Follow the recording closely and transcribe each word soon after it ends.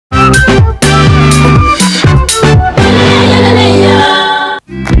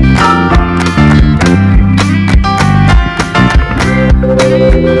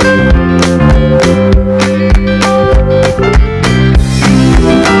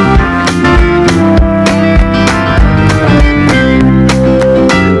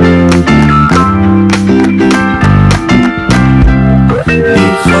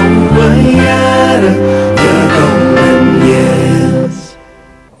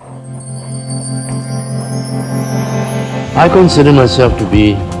I consider myself to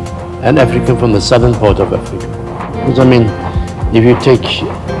be an African from the southern part of Africa. Because I mean, if you take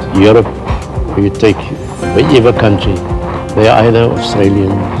Europe, if you take whatever country, they are either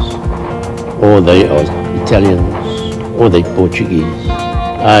Australians, or they are Italians, or they are Portuguese.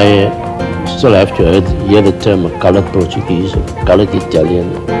 I still have to hear the term colored Portuguese, or colored Italian,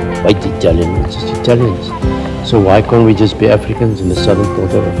 white Italian, it's just Italians. So why can't we just be Africans in the southern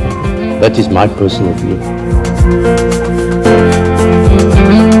part of Africa? That is my personal view.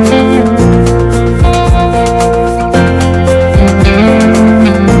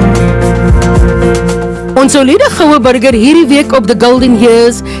 Ons solide goue burger hierdie week op The Golden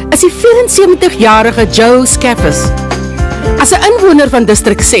Years is die 74-jarige Joe Schaffers. As 'n inwoner van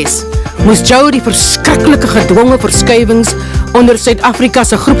District 6, moes Joe die verskriklike gedwonge verskuiwings onder Suid-Afrika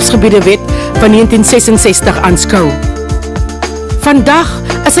se groepsgebiede wet van 1966 aanskou. Vandag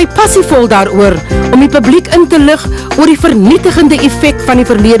is hy passievol daaroor om die publiek in te lig oor die vernietigende effek van die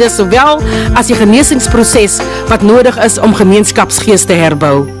verlede sowel as die genesingsproses wat nodig is om gemeenskapsgees te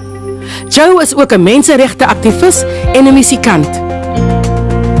herbou. Joe is ook 'n menseregte aktivis en 'n musikant.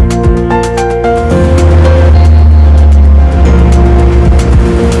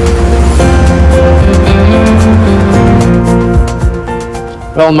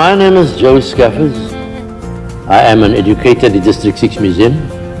 Well, my name is Joe Schaffers. I am an educator at the District 6 Museum,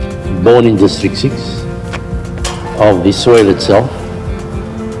 born in District 6 of the soil itself,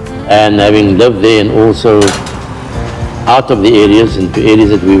 and having lived there and also out of the areas into areas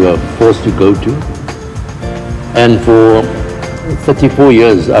that we were forced to go to. And for 34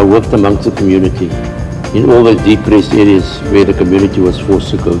 years I worked amongst the community in all the depressed areas where the community was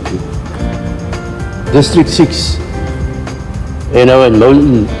forced to go to. District 6, you know, and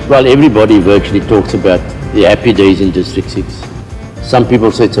well, everybody virtually talks about the happy days in District 6. Some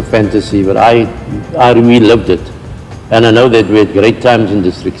people say it's a fantasy, but I really lived it. And I know that we had great times in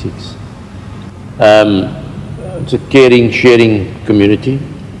District 6. It's a caring, sharing community.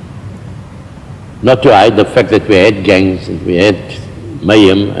 Not to hide the fact that we had gangs and we had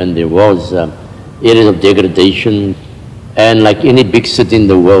mayhem and there was areas of degradation. And like any big city in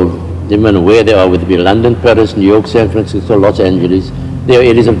the world, no matter where they are, whether it be London, Paris, New York, San Francisco, Los Angeles, there are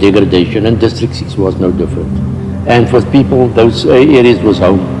areas of degradation, and District 6 was no different. And for people, those areas was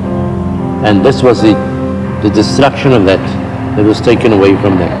home. And this was the destruction of that was taken away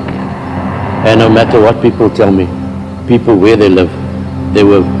from them. And no matter what people tell me, people where they live, they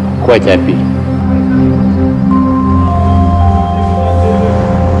were quite happy.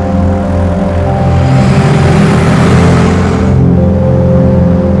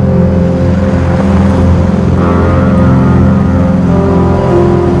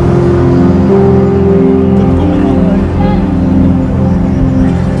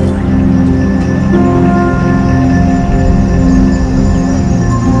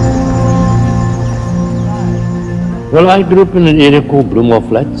 Well, I grew up in an area called Bloemhof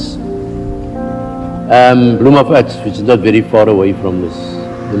Flats. Bloemhof Flats, which is not very far away from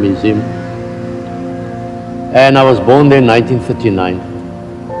the museum. And I was born there in 1939.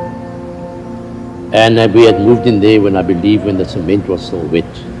 And we had moved in there when I believe when the cement was still wet.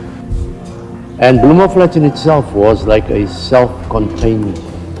 And Bloemhof Flats in itself was like a self-contained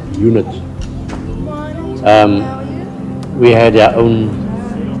unit. We had our own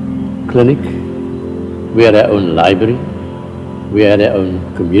clinic. We had our own library, we had our own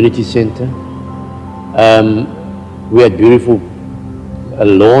community center, we had beautiful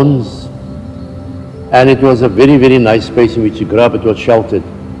lawns, and it was a very, very nice space in which you grew up. It was sheltered.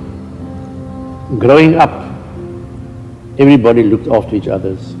 Growing up, everybody looked after each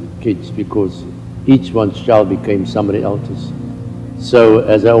other's kids because each one's child became somebody else's. So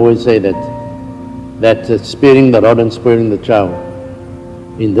as I always say that sparing the rod and spoiling the child,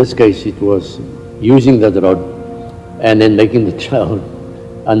 in this case it was using that rod and then making the child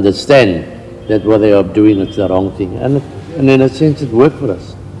understand that what they are doing is the wrong thing. And in a sense, it worked for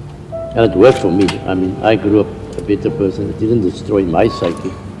us. And it worked for me. I mean, I grew up a better person. It didn't destroy my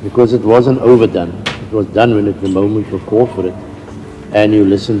psyche because it wasn't overdone. It was done when the moment you called for it and you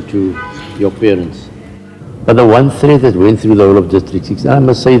listened to your parents. But the one thread that went through the whole of District 6, and I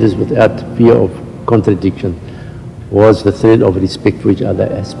must say this without fear of contradiction, was the thread of respect for each other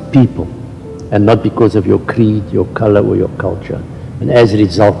as people. And not because of your creed, your color, or your culture. And as a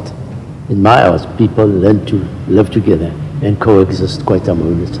result, in my eyes, people learn to live together and coexist quite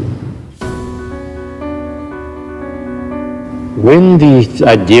harmoniously. When the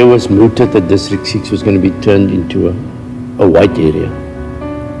idea was mooted that District 6 was going to be turned into a white area,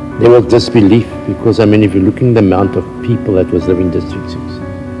 there was disbelief because, I mean, if you're looking at the amount of people that was living in District 6,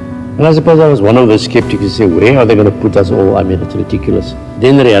 And I suppose I was one of those skeptics who say, where are they going to put us all? I mean, it's ridiculous.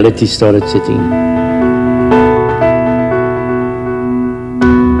 Then reality started setting in.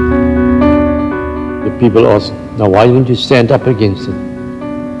 The people asked, now why don't you stand up against it?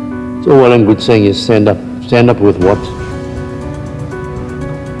 It's all well and good saying you stand up. Stand up with what?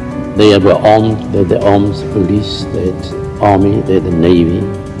 They were armed, they had the arms police, they had army, they had the navy.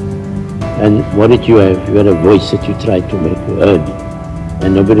 And what did you have? You had a voice that you tried to make heard.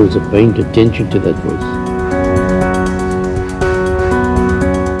 And nobody was paying attention to that voice.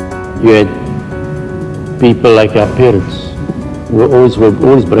 You had people like our parents who were always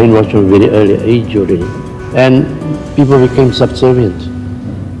brainwashed from a very early age already. And people became subservient.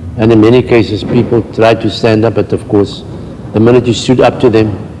 And in many cases, people tried to stand up, but of course, the minute you stood up to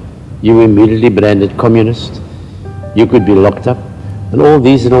them, you were immediately branded communist. You could be locked up. And all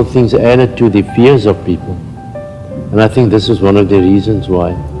these little things added to the fears of people. And I think this was one of the reasons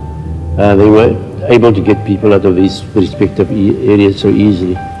why they were able to get people out of these respective areas so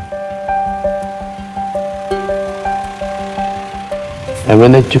easily. And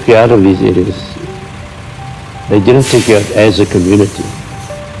when they took you out of these areas, they didn't take you out as a community.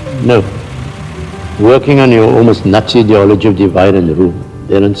 No. Working on your almost Nazi ideology of divide and rule,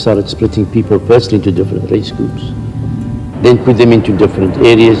 they then started splitting people first into different race groups, then put them into different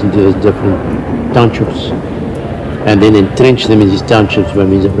areas, into those different townships, and then entrench them in these townships by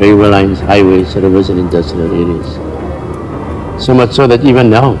means of railway lines, highways, rivers, and industrial areas. So much so that even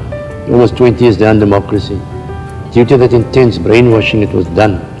now, almost 20 years down democracy, due to that intense brainwashing that was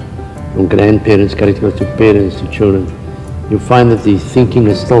done from grandparents, caricatures to parents to children, you find that the thinking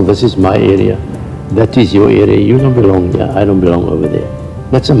is still, this is my area, that is your area, you don't belong here, I don't belong over there.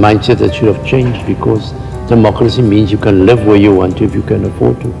 That's a mindset that should have changed, because democracy means you can live where you want to if you can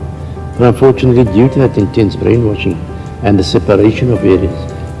afford to. But unfortunately, due to that intense brainwashing and the separation of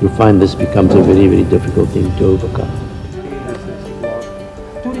areas, you find this becomes a very, very difficult thing to overcome.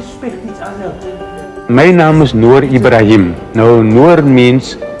 My name is Noor Ibrahim. Now, Noor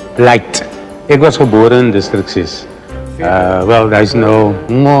means light. I was born in District 6. Well, dat is nou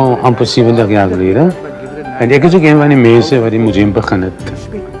amper 70 jaar geleden. En ik is ook een van die mensen wat die museum begin het.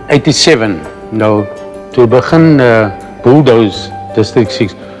 87. Nou, toen begin bulldoze District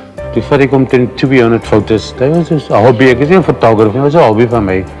 6. Toen vat ik omtrent 200 foto's. Dat was dus een hobby. Ik is een fotograaf. Dat was een hobby van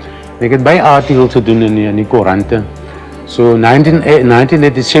mij. En ik heb bij artikels gedaan in die couranten. So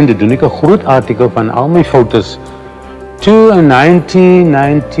 1987 doen ik een groot artikel van al mijn foto's. Toen in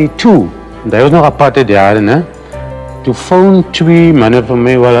 1992. Dat was nog aparte jaren, hè. Toen phone twee mannen van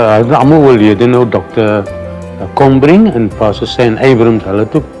mij, wel allemaal overleden, nou Dr. Kombring en Pastor Stein Abrams, hulle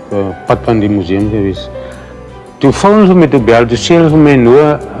het ook pad van die museum geweest. Toen phone ze met de bel, toen zei ze mij nou,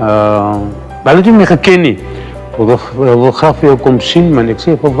 wel het mij geken nie. Wil graag vir jou kom sien, man. Ik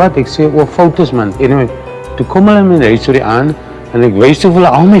zei, voor wat? Ik zei, oor foto's, man. Anyway, toen kom hulle my huis aan en ik wys toe vir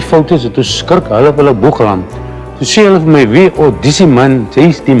hulle al my foto's en toen skrik hulle op hulle boeglam. Toen sê hulle vir my, wie, dis die man,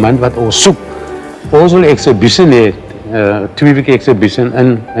 dis die man wat ons soek. Ons wil exhibition hê. 2 weke exhibition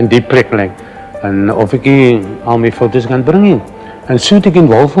in die plek en of ek al my foto's kan bring. En so het ek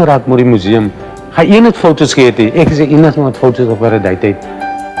involved geraak met die museum. Ga een het foto's gehet hê. Ek is die enigste wat foto's op waar het tyd.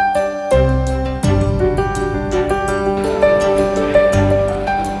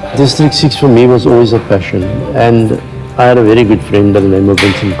 District 6 for me was always a passion, and I had a very good friend by the name of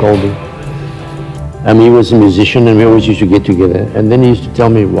Vincent Colby. He was a musician and we always used to get together, and then he used to tell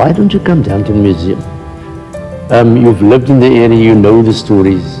me, why don't you come down to the museum? You've lived in the area, you know the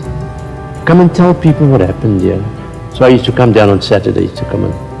stories. Come and tell people what happened here. So I used to come down on Saturdays to come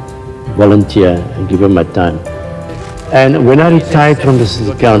and volunteer and give them my time. And when I retired from the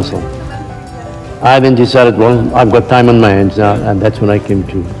city council, I then decided, well, I've got time on my hands now, and that's when I came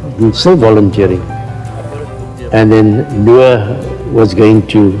to do still volunteering. And then Noah was going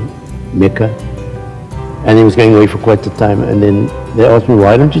to Mecca, and he was going away for quite a time, and then they asked me,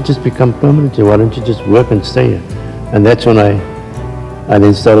 why don't you just become permanent here? Why don't you just work and stay here? And that's when I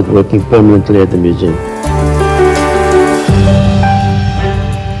then started working permanently at the museum.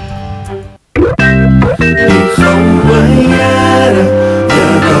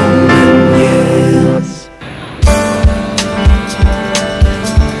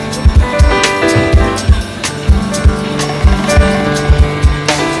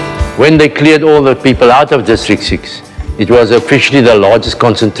 When they cleared all the people out of District 6, it was officially the largest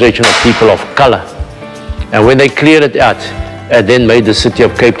concentration of people of color. And when they cleared it out, it then made the city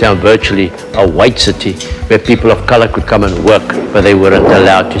of Cape Town virtually a white city where people of color could come and work, but they weren't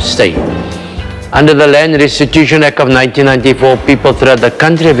allowed to stay. Under the Land Restitution Act of 1994, people throughout the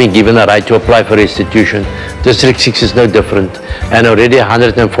country have been given the right to apply for restitution. District 6 is no different, and already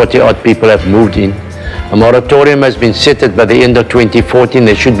 140 odd people have moved in. A moratorium has been set that by the end of 2014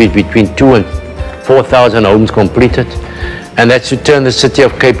 there should be between 2,000 and 4,000 homes completed, and that's to turn the city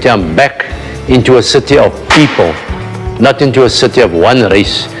of Cape Town back into a city of people, not into a city of one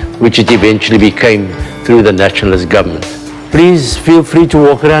race, which it eventually became through the nationalist government. Please feel free to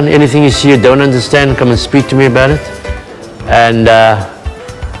walk around. Anything you see you don't understand, come and speak to me about it. And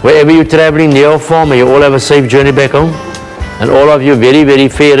wherever you're traveling, near or far, may you all have a safe journey back home. And all of you very, very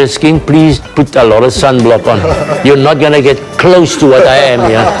fair skinned, please put a lot of sunblock on. You're not going to get close to what I am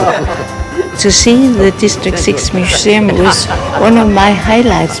here. To see the District 6 Museum was one of my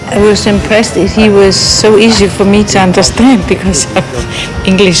highlights. I was impressed that he was so easy for me to understand because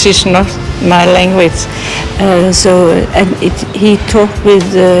English is not my language. He talked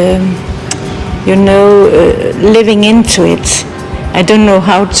with, living into it. I don't know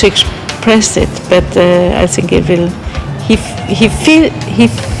how to express it, but I think it will. He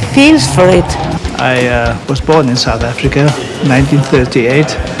feels for it. I was born in South Africa,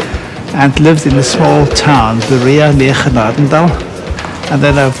 1938. And lived in a small town, Berea, near Genadendal. And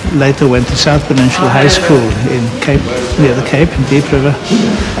then I later went to South Peninsula High School in Cape, near the Cape, in Deep River,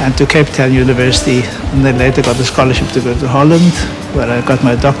 and to Cape Town University. And then later got a scholarship to go to Holland, where I got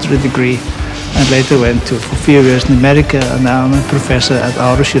my doctorate degree, and later went to for a few years in America, and now I'm a professor at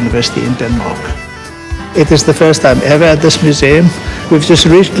Aarhus University in Denmark. It is the first time ever at this museum. We've just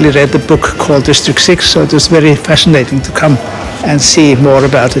recently read the book called District 6, so it was very fascinating to come and see more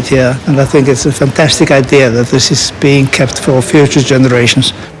about it here. And I think it's a fantastic idea that this is being kept for future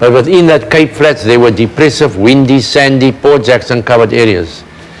generations. But within that Cape Flats, there were depressive, windy, sandy, Port Jackson covered areas.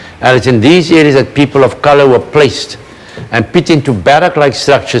 And it's in these areas that people of color were placed and put into barrack-like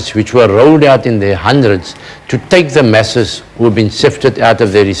structures which were rolled out in their hundreds to take the masses who had been sifted out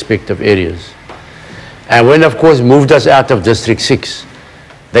of their respective areas. And when, of course, moved us out of District 6,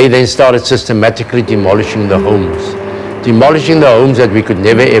 they then started systematically demolishing the homes that we could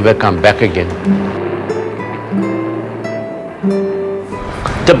never ever come back again.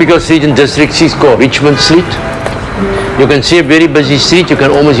 Typical street in District 6 called Richmond Street. You can see a very busy street, you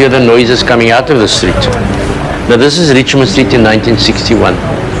can almost hear the noises coming out of the street. Now this is Richmond Street in 1961.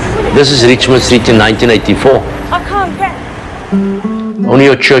 This is Richmond Street in 1984. I can't get. Only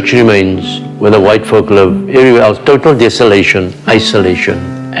a church remains where the white folk live. Everywhere else, total desolation, isolation,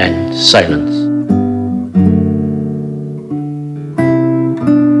 and silence.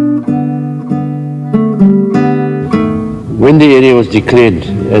 When the area was declared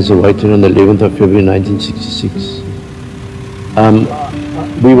as a white area on the 11th of February 1966,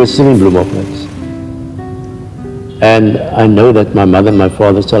 we were still in Bloemhof Flats. And I know that my mother and my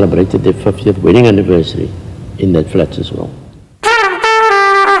father celebrated their 50th wedding anniversary in that flat as well.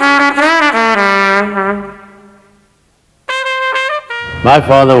 My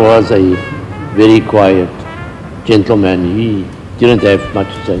father was a very quiet gentleman. He didn't have much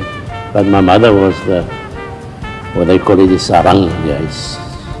to say. But my mother was the, what they call it, the sarang. Yes.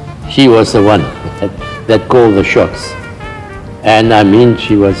 She was the one that called the shots. And I mean,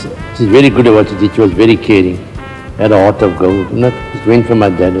 she's very good at what she did. She was very caring, had a heart of gold. And that went for my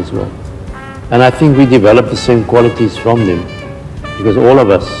dad as well. And I think we developed the same qualities from them, because all of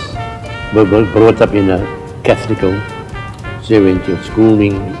us were brought up in a Catholic home. So we went to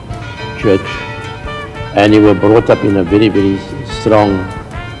schooling, church, and you were brought up in a very, very strong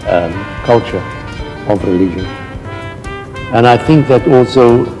culture of religion. And I think that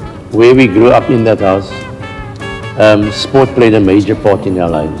also where we grew up in that house, sport played a major part in our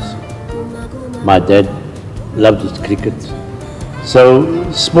lives. My dad loved his cricket.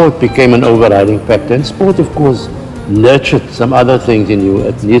 So sport became an overriding factor. And sport, of course, nurtured some other things in you.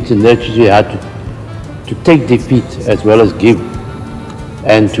 It needs to nurture you how to take defeat as well as give,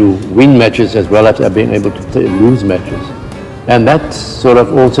 and to win matches as well as being able to lose matches. And that sort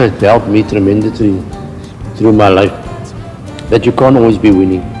of also helped me tremendously through my life, that you can't always be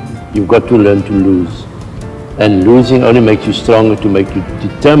winning. You've got to learn to lose. And losing only makes you stronger, to make you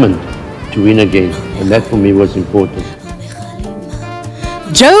determined to win again. And that for me was important.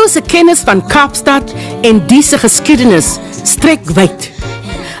 Joe se kennis van Kaapstad en die se geskiedenis strek wyd.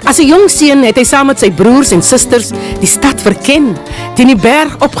 As 'n jong seun het hy saam met sy broers en susters die stad verken, teen die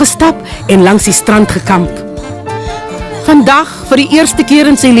berg opgestap en langs die strand gekamp. Vandag, vir die eerste keer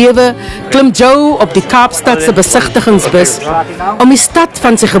in sy lewe, klim Joe op die Kaapstadse besigtigingsbus om die stad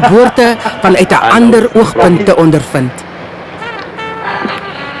van sy geboorte vanuit 'n ander oogpunt te ondervind.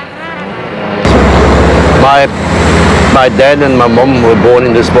 My dad and my mom were born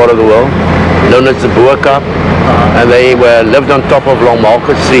in this part of the world, known as the Boer Kaap, and they lived on top of Long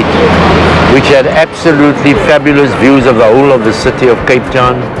Market Street. which had absolutely fabulous views of the whole of the city of Cape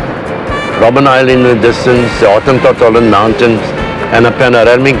Town, Robben Island in the distance, the Hottentot Holland Mountains, and a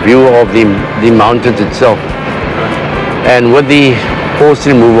panoramic view of the mountains itself. And with the forced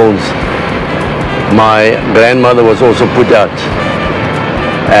removals, my grandmother was also put out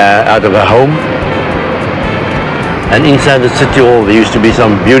of her home. And inside the city hall there used to be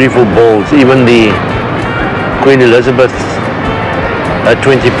some beautiful balls. Even the Queen Elizabeth's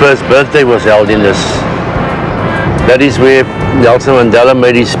 21st birthday was held in this. That is where Nelson Mandela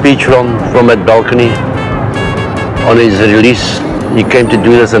made his speech from that balcony on his release. He came to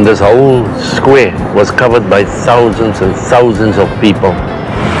do this, and this whole square was covered by thousands and thousands of people.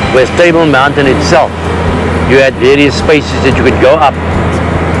 Whereas Table Mountain itself, you had various spaces that you could go up.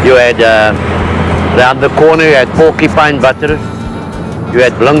 You had round the corner, you had Porcupine Buttress, you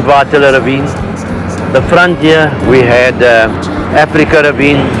had Blinkwater Ravine. The front here, we had Africa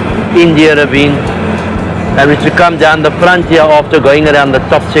Ravine, India Ravine. And we used to come down the front here after going around the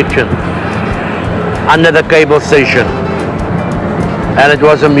top section, under the cable station. And it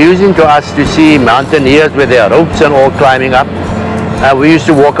was amusing to us to see mountaineers with their ropes and all climbing up. We used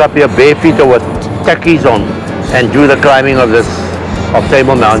to walk up here bare feet or with tackies on and do the climbing of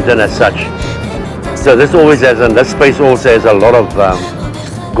Table Mountain as such. So this always has, and this space also has a lot of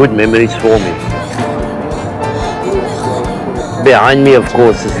good memories for me. Behind me, of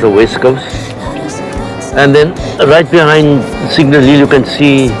course, is the West Coast. And then right behind Signal Hill, you can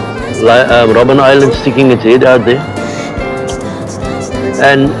see Robben Island sticking its head out there.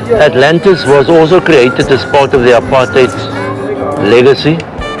 And Atlantis was also created as part of the apartheid legacy,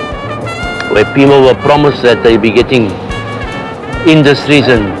 where people were promised that they'd be getting industries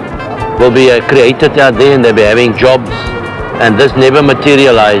and will be created out there and they'll be having jobs, and this never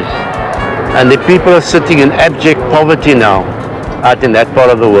materialized. And the people are sitting in abject poverty now out in that part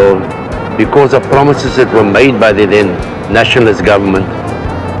of the world because of promises that were made by the then nationalist government.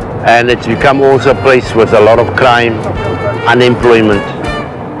 And it's become also a place with a lot of crime, unemployment.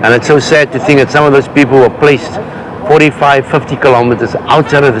 And it's so sad to think that some of those people were placed 45, 50 kilometers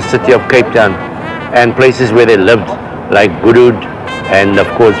outside of the city of Cape Town and places where they lived, like Goodwood and of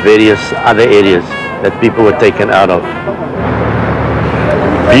course various other areas that people were taken out of.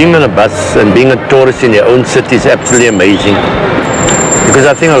 Being on a bus and being a tourist in your own city is absolutely amazing, because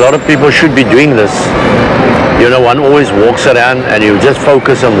I think a lot of people should be doing this. You know, one always walks around and you just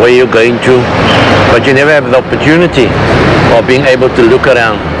focus on where you're going to, but you never have the opportunity of being able to look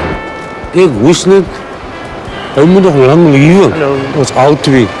around. Ek hoes net, hy moet nog lang lewe. Ons al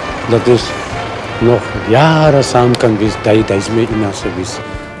twee, dat ons nog jare saam kan wees, hy's my ina se wees.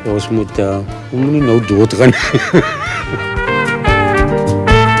 Ons moet nie nou dood gaan.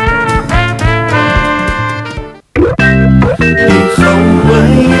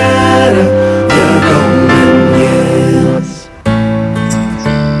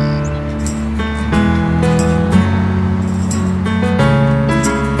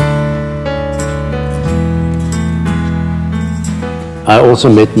 I also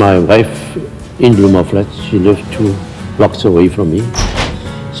met my wife in Bloomer Flats. She lived 2 blocks away from me.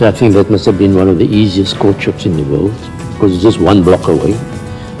 So I think that must have been one of the easiest courtships in the world, because it's just 1 block away.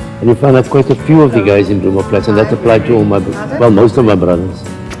 And you find out quite a few of the guys in Bloomer Flats, and that applied to all my, well, most of my brothers.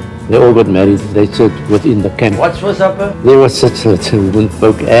 They all got married. They sat within the camp. What's for supper? There was such women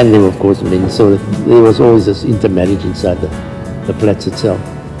folk, and there were of course men, so there was always this intermarriage inside the flats itself.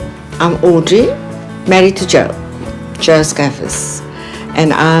 I'm Audrey, married to Joe Schaffers.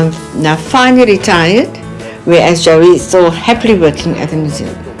 And I'm now finally retired, whereas Joey is still happily working at the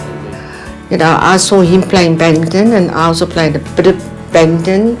museum. You know, I saw him playing badminton, and I also played a bit of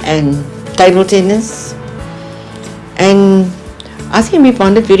badminton and table tennis. And I think we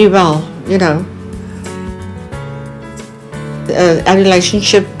bonded very well, you know. Our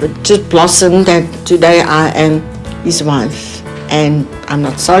relationship just blossomed that today I am his wife. And I'm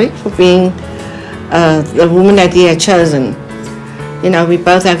not sorry for being the woman that he had chosen. You know, we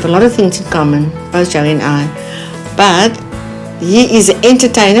both have a lot of things in common, both Joey and I. But he is an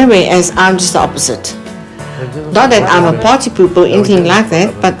entertainer, whereas I'm just the opposite. Not that I'm a party pooper or anything like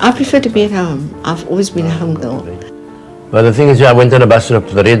that, but I prefer to be at home. I've always been a home girl. Well, the thing is, I went on a bus trip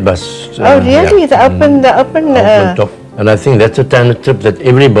to the red bus. Oh, really? Yeah. The open top. And I think that's a kind of trip that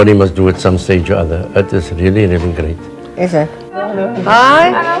everybody must do at some stage or other. It is really, really great. Is it?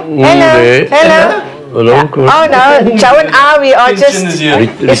 Hi. Hello. Hello. Hello. Oh no, Joe and I, we are just,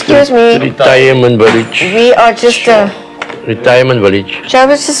 excuse me. Retirement village. We are just retirement village. Joe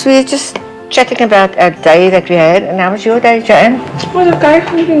was just, we were just chatting about a day that we had. And how was your day, Joanne? It was okay,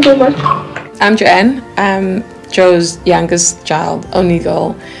 thank you very much. I'm Joanne. I'm Joe's youngest child, only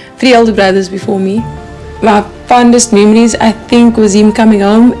girl, 3 older brothers before me. My fondest memories, I think, was him coming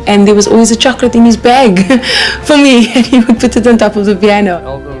home and there was always a chocolate in his bag for me, and he would put it on top of the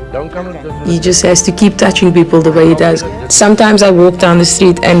piano. He just has to keep touching people the way he does. Sometimes I walk down the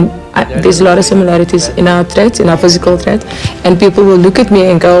street and there's a lot of similarities in our traits, in our physical traits, and people will look at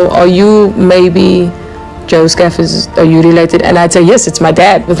me and go, are you maybe Joe Schaffers, are you related? And I'd say, yes, it's my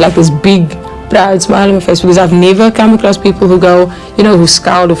dad, with like this big, proud smile on my face, because I've never come across people who go, you know, who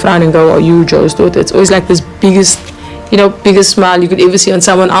scowl or frown and go, are you Joe's daughter? It's always like this biggest, you know, biggest smile you could ever see on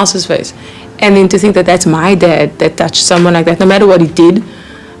someone else's face. And then to think that that's my dad that touched someone like that, no matter what he did.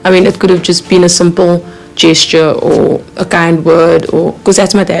 I mean, it could have just been a simple gesture or a kind word, or because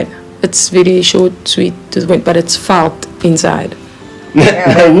that's my dad. It's very short, sweet to the point, but it's felt inside.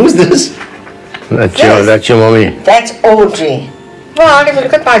 Who's this? That's your mommy. That's Audrey. Well, if you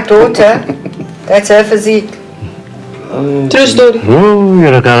look at my daughter, that's her physique. True story. Oh,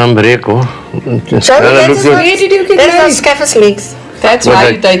 you're a kind of break, oh. Where did you get married? That's Schaffers legs. That's why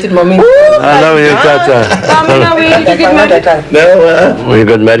you dated mommy. I know you got Now, where did you get married? No, we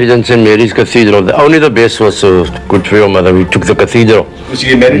got married in St. Mary's Cathedral. Only the best was good for your mother. We took the cathedral. Was you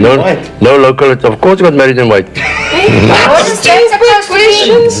get married in white? No local. Of course, got married in white. What is that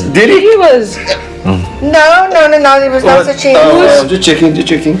questions? Did he? Was. No, there was no such thing. Just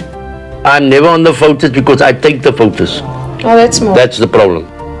checking. I'm never on the photos because I take the photos. Oh, that's small. That's the problem.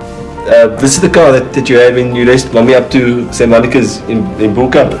 This is the car that you had when you raced mommy up to St. Monica's in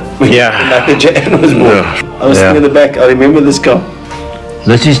Bulka. Yeah. Michael Jan was born. I was sitting in the back. I remember this car.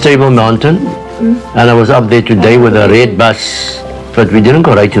 This is Table Mountain, and I was up there today with a red bus, but we didn't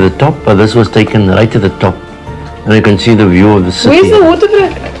go right to the top, but this was taken right to the top, and you can see the view of the city. Where's the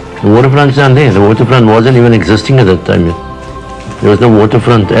waterfront? The waterfront's down there. The waterfront wasn't even existing at that time yet. There was no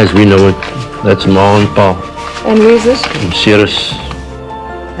waterfront as we know it. That's Ma and Pa. And where's this? Cirrus.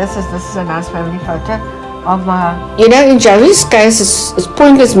 This is a nice family photo of you know, in Joey's case, it's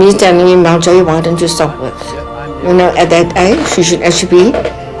pointless me telling him about Joey, why don't you stop work? You know, at that age, you should actually be,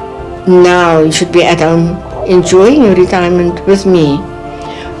 now you should be at home enjoying your retirement with me.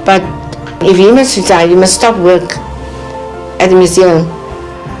 But if you must retire, you must stop work at the museum.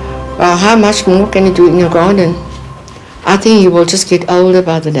 Well, how much more can you do in your garden? I think you will just get older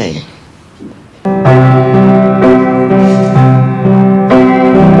by the day.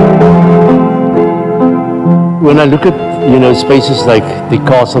 When I look at, you know, spaces like the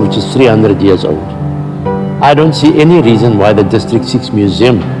castle, which is 300 years old, I don't see any reason why the District 6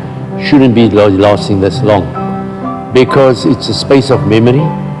 Museum shouldn't be lasting this long. Because it's a space of memory,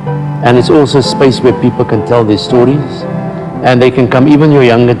 and it's also a space where people can tell their stories, and they can come, even your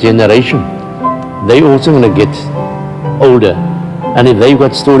younger generation, they also going to get older. And if they've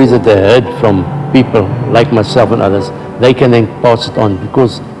got stories that they heard from people like myself and others, they can then pass it on,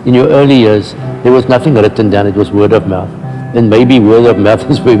 because in your early years, there was nothing written down, it was word of mouth. Then maybe word of mouth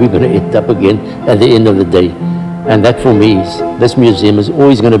is where we're going to end up again at the end of the day. And that for me is, this museum is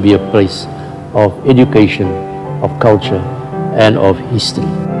always going to be a place of education, of culture, and of history.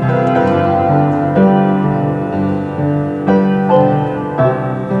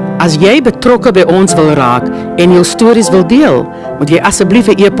 As jy betrokke by ons wil raak en jou stories wil deel, moet jy asseblief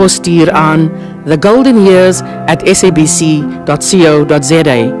 'n e-pos stuur aan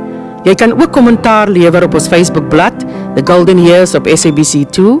thegoldenyears@sabc.co.za. Jy kan ook kommentaar lewer op ons Facebookblad, The Golden Years op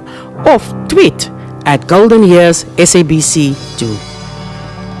SABC2, of tweet @goldenyearssabc2.